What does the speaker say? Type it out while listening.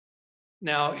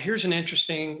Now, here's an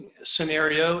interesting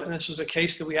scenario, and this was a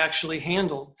case that we actually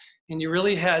handled, and you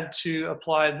really had to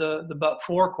apply the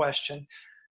but-for question.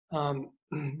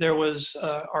 There was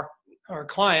our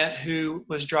client who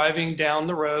was driving down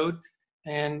the road,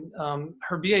 and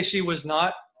her BAC was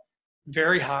not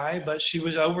very high, but she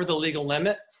was over the legal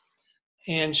limit,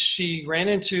 and she ran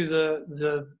into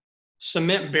the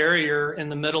cement barrier in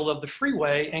the middle of the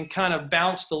freeway and kind of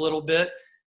bounced a little bit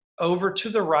over to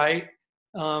the right,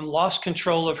 lost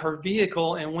control of her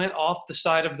vehicle and went off the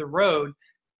side of the road.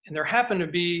 And there happened to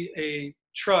be a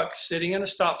truck sitting in a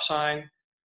stop sign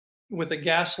with a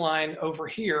gas line over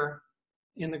here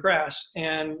in the grass.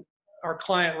 And our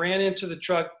client ran into the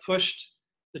truck, pushed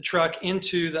the truck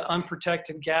into the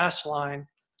unprotected gas line,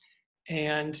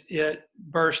 and it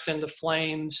burst into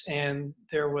flames, and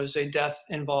there was a death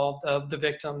involved of the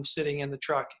victim sitting in the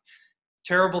truck.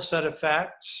 Terrible set of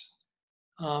facts,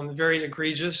 very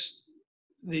egregious.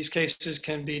 These cases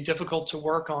can be difficult to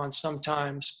work on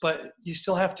sometimes, but you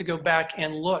still have to go back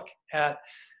and look at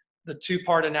the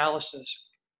two-part analysis.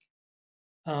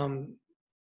 Upon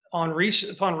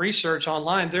research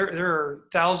online, there are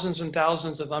thousands and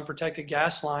thousands of unprotected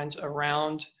gas lines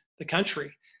around the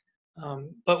country.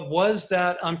 But was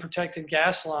that unprotected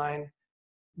gas line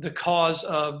the cause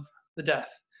of the death?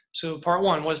 So part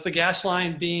one, was the gas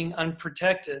line being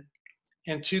unprotected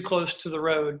and too close to the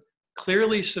road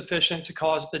clearly sufficient to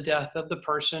cause the death of the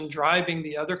person driving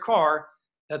the other car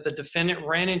that the defendant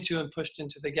ran into and pushed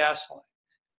into the gas line?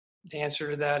 The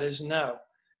answer to that is no.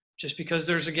 Just because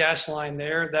there's a gas line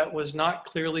there, that was not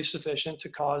clearly sufficient to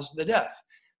cause the death.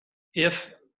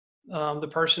 If the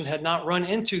person had not run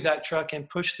into that truck and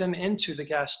pushed them into the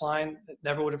gas line, it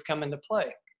never would have come into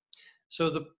play. So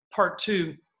the part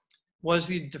two, was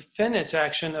the defendant's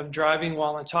action of driving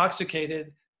while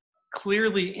intoxicated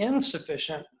clearly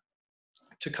insufficient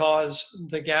to cause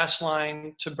the gas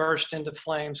line to burst into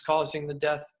flames, causing the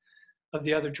death of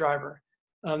the other driver?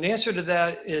 The answer to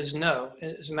that is no.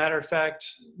 As a matter of fact,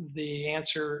 the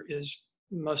answer is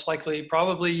most likely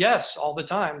probably yes all the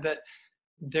time, that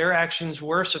their actions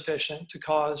were sufficient to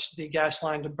cause the gas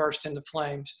line to burst into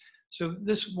flames. So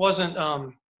this wasn't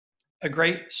a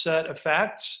great set of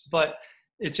facts, but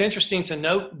it's interesting to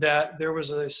note that there was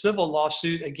a civil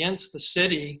lawsuit against the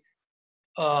city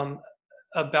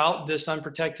about this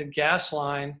unprotected gas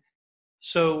line.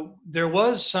 So there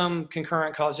was some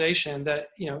concurrent causation that,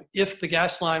 if the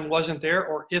gas line wasn't there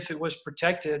or if it was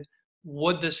protected,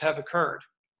 would this have occurred?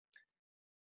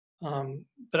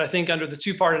 But I think under the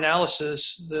two-part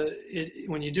analysis,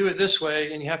 when you do it this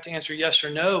way and you have to answer yes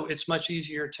or no, it's much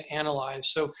easier to analyze.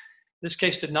 So this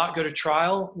case did not go to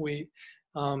trial.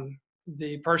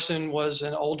 The person was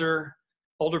an older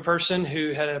person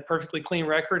who had a perfectly clean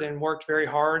record and worked very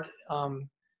hard,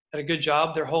 had a good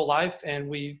job their whole life, and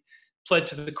we pled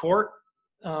to the court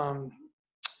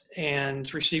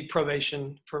and received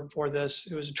probation for this.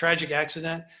 It was a tragic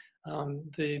accident.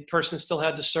 The person still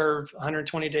had to serve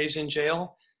 120 days in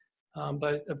jail,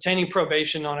 but obtaining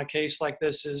probation on a case like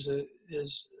this is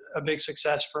a big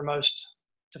success for most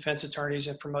defense attorneys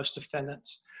and for most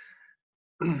defendants.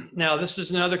 Now, this is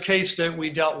another case that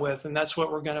we dealt with, and that's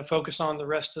what we're going to focus on the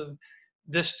rest of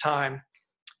this time.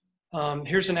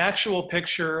 Here's an actual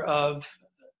picture of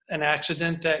an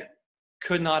accident that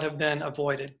could not have been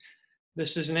avoided.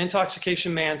 This is an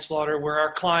intoxication manslaughter where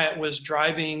our client was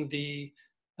driving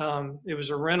it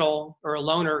was a rental or a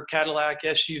loaner Cadillac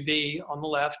SUV on the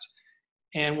left,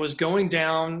 and was going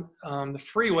down the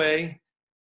freeway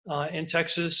in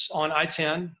Texas on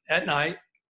I-10 at night,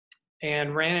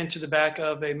 and ran into the back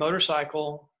of a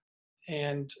motorcycle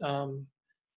and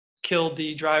killed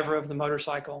the driver of the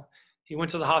motorcycle. He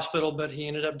went to the hospital, but he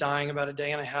ended up dying about a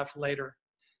day and a half later.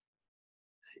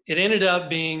 It ended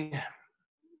up being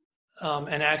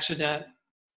an accident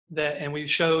and we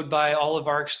showed by all of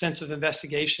our extensive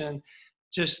investigation,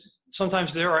 just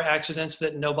sometimes there are accidents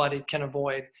that nobody can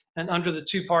avoid. And under the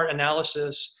two-part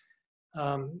analysis,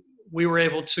 we were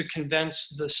able to convince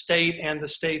the state and the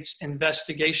state's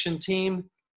investigation team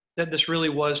that this really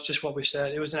was just what we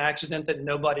said. It was an accident that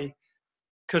nobody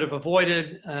could have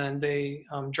avoided, and they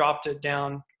dropped it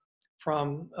down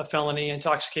from a felony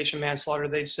intoxication manslaughter.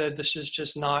 They said this is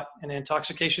just not an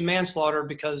intoxication manslaughter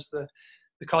because the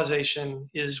causation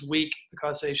is weak, the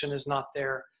causation is not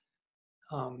there.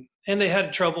 And they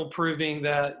had trouble proving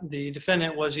that the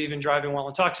defendant was even driving while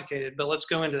intoxicated, but let's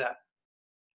go into that.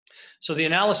 So the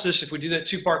analysis, if we do that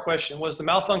two-part question, was the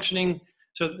malfunctioning,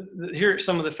 so here are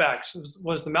some of the facts.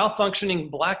 Was the malfunctioning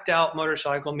blacked out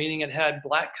motorcycle, meaning it had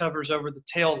black covers over the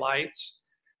tail lights,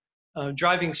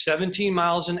 driving 17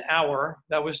 miles an hour?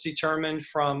 That was determined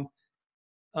from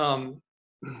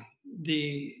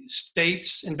The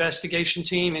state's investigation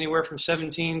team, anywhere from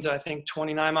 17 to I think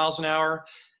 29 miles an hour.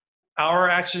 Our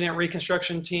accident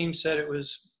reconstruction team said it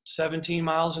was 17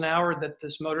 miles an hour that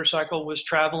this motorcycle was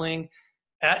traveling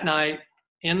at night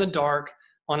in the dark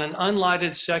on an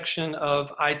unlighted section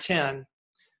of I-10,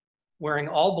 wearing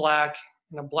all black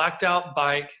and a blacked out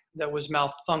bike that was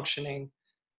malfunctioning,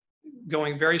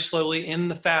 going very slowly in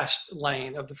the fast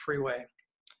lane of the freeway.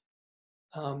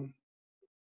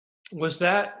 Was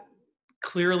that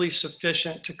clearly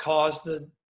sufficient to cause the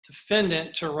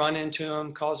defendant to run into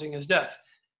him, causing his death?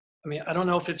 I mean, I don't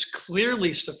know if it's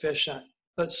clearly sufficient,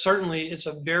 but certainly it's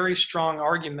a very strong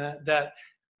argument that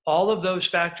all of those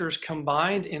factors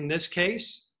combined in this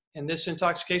case, in this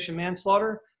intoxication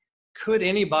manslaughter, could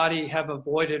anybody have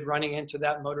avoided running into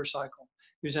that motorcycle?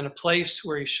 He was in a place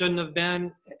where he shouldn't have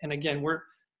been. And again,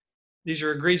 these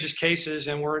are egregious cases,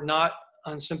 and we're not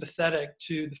unsympathetic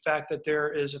to the fact that there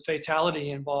is a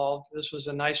fatality involved. This was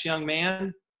a nice young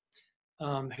man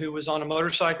who was on a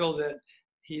motorcycle that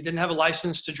he didn't have a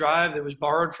license to drive, that was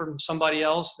borrowed from somebody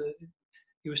else, that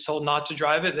he was told not to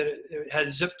drive it, that it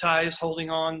had zip ties holding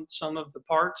on some of the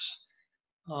parts,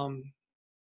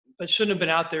 but shouldn't have been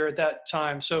out there at that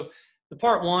time. So the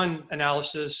part one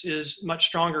analysis is much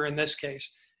stronger in this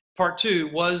case. Part two,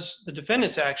 was the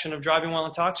defendant's action of driving while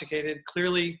intoxicated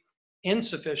clearly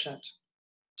insufficient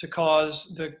to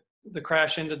cause the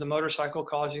crash into the motorcycle,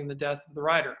 causing the death of the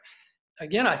rider?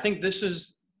 Again, I think this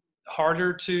is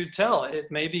harder to tell.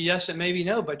 It may be yes, it may be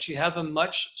no, but you have a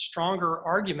much stronger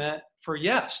argument for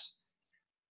yes.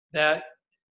 That,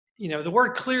 you know, the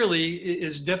word clearly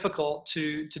is difficult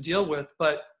to deal with,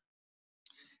 but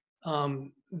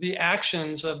the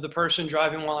actions of the person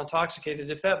driving while intoxicated,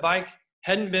 if that bike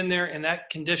hadn't been there in that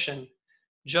condition,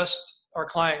 just our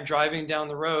client driving down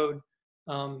the road,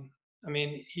 I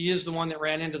mean, he is the one that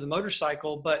ran into the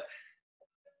motorcycle, but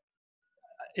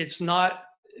it's not,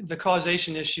 the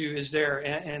causation issue is there,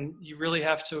 and you really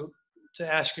have to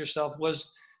ask yourself,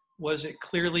 was it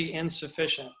clearly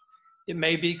insufficient? It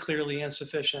may be clearly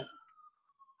insufficient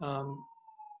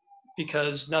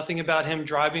because nothing about him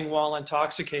driving while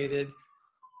intoxicated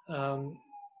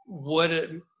would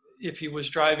it, if he was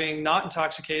driving not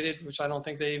intoxicated, which I don't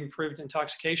think they even proved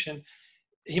intoxication,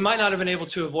 he might not have been able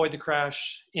to avoid the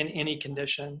crash in any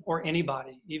condition, or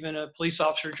anybody. Even a police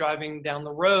officer driving down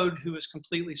the road who was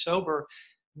completely sober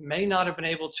may not have been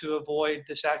able to avoid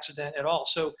this accident at all.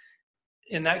 So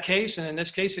in that case, and in this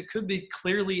case, it could be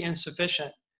clearly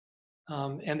insufficient.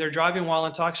 And their driving while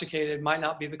intoxicated might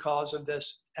not be the cause of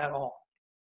this at all.